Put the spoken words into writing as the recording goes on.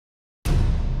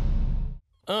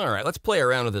All right, let's play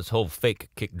around with this whole fake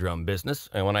kick drum business.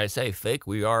 And when I say fake,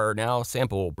 we are now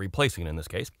sample replacing in this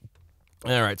case.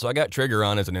 All right, so I got trigger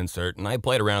on as an insert, and I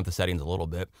played around with the settings a little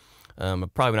bit. I'm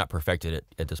probably not perfected it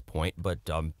at this point, but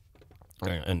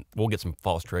and we'll get some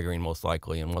false triggering most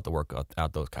likely, and we'll have to work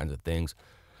out those kinds of things.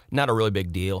 Not a really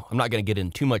big deal. I'm not going to get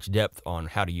in too much depth on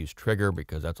how to use trigger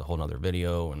because that's a whole nother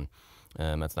video, and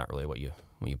that's not really what you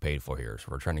paid for here. So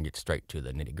we're trying to get straight to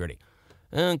the nitty gritty.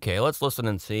 Okay, let's listen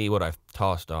and see what I've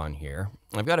tossed on here.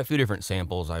 I've got a few different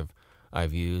samples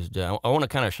I've used. I want to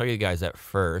kind of show you guys that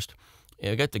first.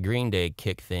 I got the Green Day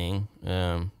kick thing,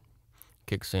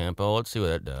 kick sample. Let's see what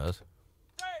that does.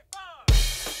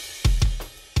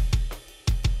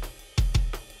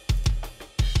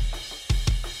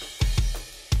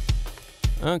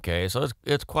 Okay, so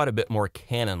it's quite a bit more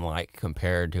canon-like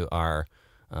compared to our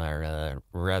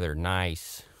rather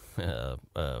nice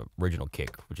original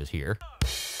kick, which is here.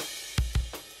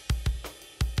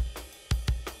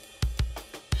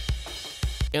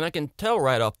 And I can tell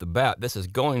right off the bat, this is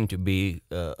going to be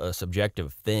a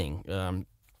subjective thing.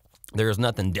 There's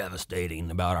nothing devastating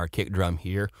about our kick drum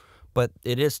here, but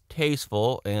it is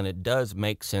tasteful and it does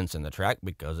make sense in the track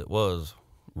because it was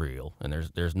real, and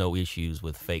there's no issues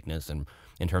with fakeness and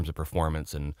in terms of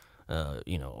performance and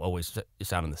always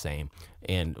sounding the same.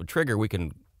 And with trigger, we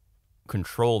can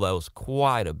control those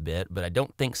quite a bit, but I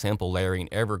don't think sample layering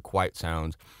ever quite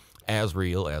sounds as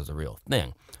real as the real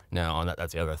thing. Now,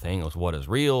 that's the other thing, is what is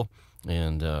real,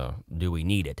 and do we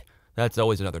need it? That's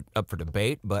always another up for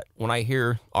debate, but when I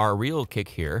hear our real kick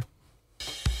here,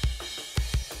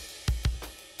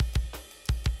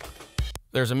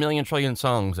 there's a million trillion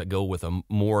songs that go with a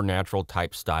more natural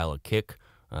type style of kick.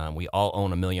 We all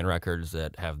own a million records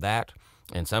that have that,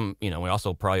 and some, we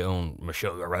also probably own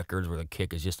Meshuggah records where the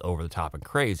kick is just over the top and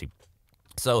crazy.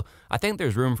 So I think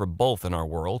there's room for both in our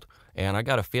world, and I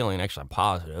got a feeling, actually I'm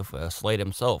positive, Slade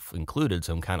himself included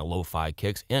some kind of lo-fi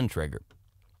kicks in trigger.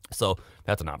 So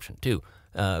that's an option too.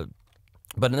 But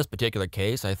in this particular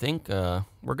case, I think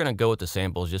we're going to go with the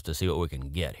samples just to see what we can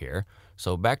get here.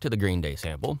 So back to the Green Day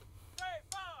sample.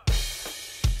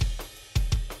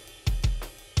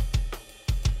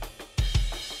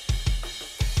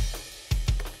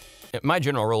 My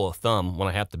general rule of thumb when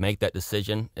I have to make that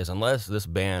decision is unless this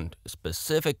band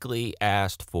specifically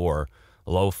asked for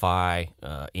lo-fi,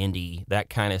 indie, that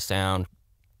kind of sound,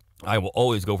 I will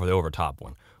always go for the over-top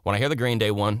one. When I hear the Green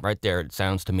Day one right there, it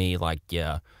sounds to me like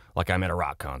I'm at a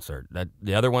rock concert.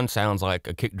 The other one sounds like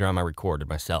a kick drum I recorded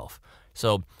myself.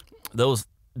 So those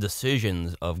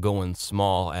decisions of going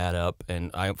small add up, and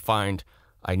I find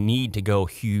I need to go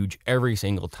huge every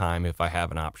single time if I have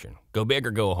an option. Go big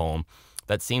or go home.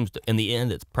 That seems to, in the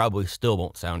end, it probably still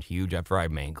won't sound huge after I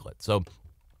mangle it. So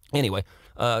anyway,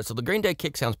 so the Green Day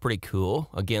kick sounds pretty cool.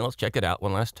 Again, let's check it out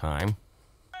one last time.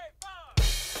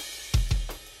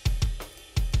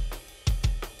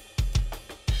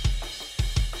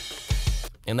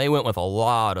 And they went with a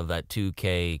lot of that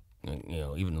 2K,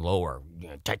 even lower,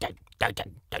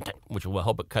 which will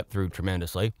help it cut through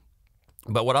tremendously.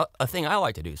 But a thing I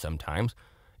like to do sometimes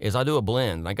is I do a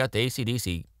blend. I got the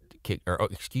AC/DC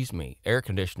air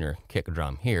conditioner kick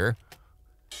drum here.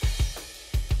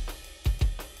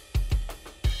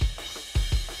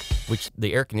 Which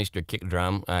the air conditioner kick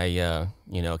drum, kind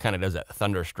of does that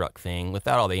thunderstruck thing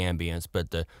without all the ambience,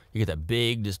 but you get that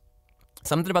big, just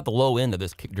something about the low end of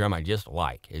this kick drum I just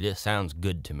like. It just sounds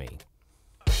good to me.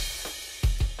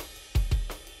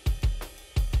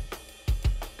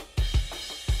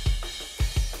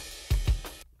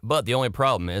 But the only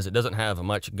problem is it doesn't have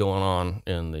much going on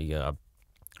in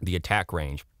the attack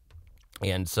range.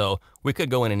 And so we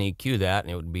could go in and EQ that,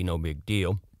 and it would be no big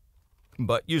deal.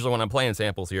 But usually when I'm playing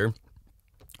samples here,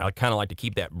 I kind of like to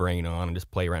keep that brain on and just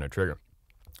play around a trigger.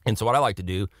 And so what I like to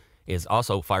do is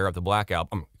also fire up the black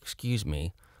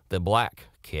the black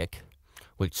kick,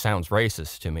 which sounds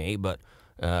racist to me, but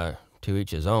to each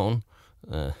his own.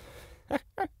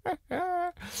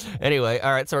 Anyway,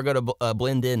 all right, so we're going to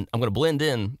blend in. I'm going to blend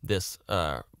in this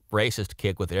racist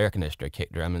kick with the air conditioner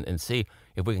kick drum and see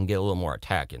if we can get a little more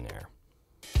attack in there.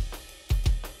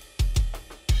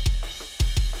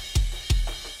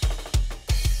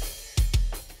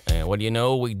 And what do you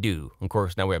know? We do. Of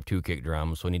course, now we have two kick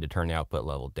drums, so we need to turn the output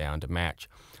level down to match.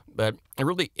 But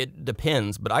it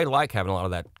depends, but I like having a lot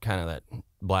of that kind of that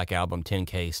Black Album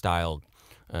 10K style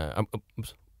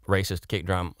racist kick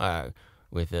drum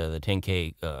with the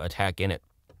 10K attack in it.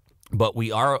 But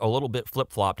we are a little bit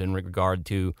flip-flopped in regard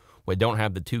to we don't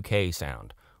have the 2K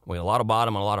sound. We have a lot of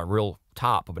bottom and a lot of real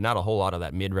top, but not a whole lot of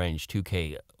that mid-range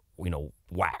 2K,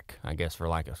 whack, I guess, for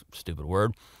like a stupid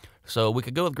word. So we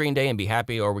could go with Green Day and be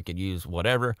happy, or we could use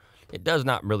whatever. It does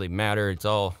not really matter. It's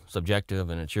all subjective,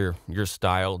 and it's your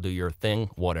style. Do your thing,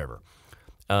 whatever.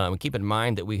 Keep in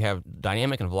mind that we have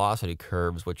dynamic and velocity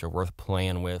curves, which are worth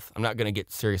playing with. I'm not going to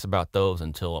get serious about those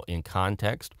until in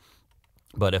context.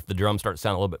 But if the drums start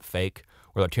sounding a little bit fake,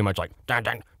 or they're too much like dun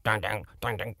dun dun dun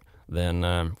dun dun,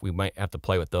 then we might have to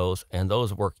play with those. And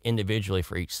those work individually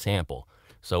for each sample.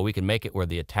 So we can make it where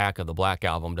the attack of the Black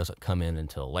Album doesn't come in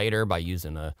until later by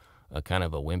using a kind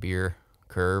of a wimpier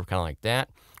curve, kind of like that,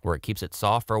 where it keeps it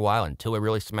soft for a while until we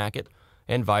really smack it,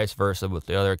 and vice versa with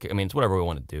the other. I mean, it's whatever we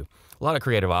want to do. A lot of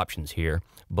creative options here,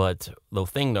 but the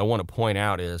thing that I want to point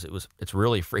out is it's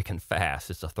really freaking fast.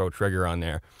 It's to throw trigger on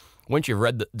there. Once you've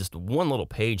read just one little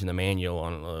page in the manual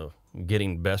on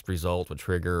getting best results with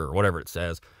trigger or whatever it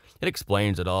says, it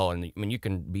explains it all. And I mean, you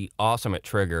can be awesome at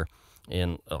trigger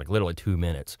in like literally 2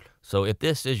 minutes. So if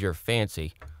this is your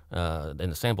fancy, and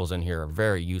the samples in here are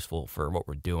very useful for what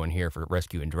we're doing here for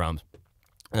rescuing drums.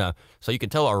 So you can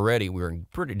tell already we're in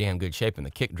pretty damn good shape in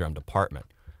the kick drum department.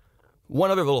 One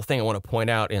other little thing I want to point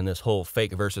out in this whole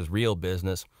fake versus real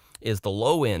business is the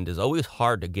low end is always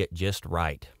hard to get just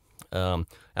right. I'm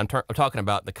talking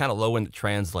about the kind of low end that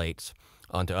translates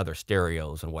onto other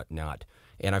stereos and whatnot.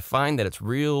 And I find that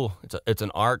it's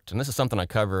an art, and this is something I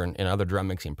cover in other drum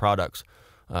mixing products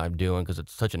I'm doing because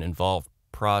it's such an involved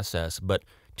process. But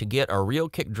to get a real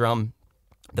kick drum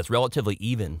that's relatively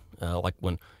even, like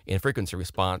when in frequency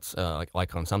response,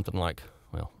 like on something like,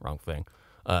 well, wrong thing,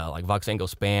 like Voxengo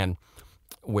Span,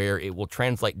 where it will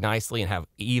translate nicely and have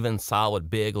even, solid,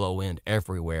 big low end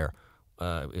everywhere,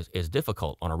 is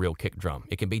difficult on a real kick drum.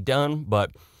 It can be done,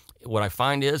 but what I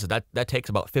find is that takes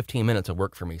about 15 minutes of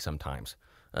work for me sometimes.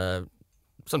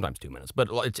 Sometimes 2 minutes, but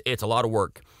it's a lot of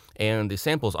work, and the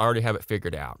samples already have it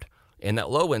figured out. And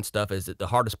that low end stuff is the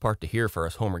hardest part to hear for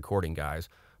us home recording guys,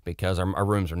 because our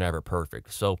rooms are never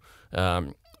perfect. So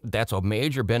that's a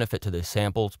major benefit to the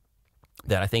samples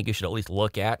that I think you should at least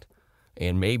look at.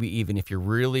 And maybe even if you're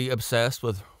really obsessed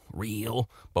with real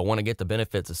but want to get the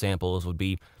benefits of samples, would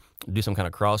be do some kind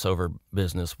of crossover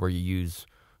business where you use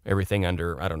everything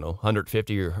under, I don't know,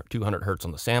 150 or 200 hertz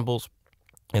on the samples,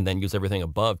 and then use everything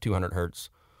above 200 hertz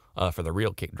for the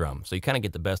real kick drum. So you kind of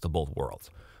get the best of both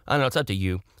worlds. I don't know, it's up to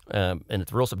you, and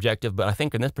it's real subjective, but I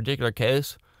think in this particular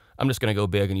case, I'm just going to go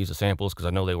big and use the samples because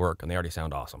I know they work and they already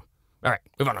sound awesome. All right,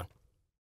 move on.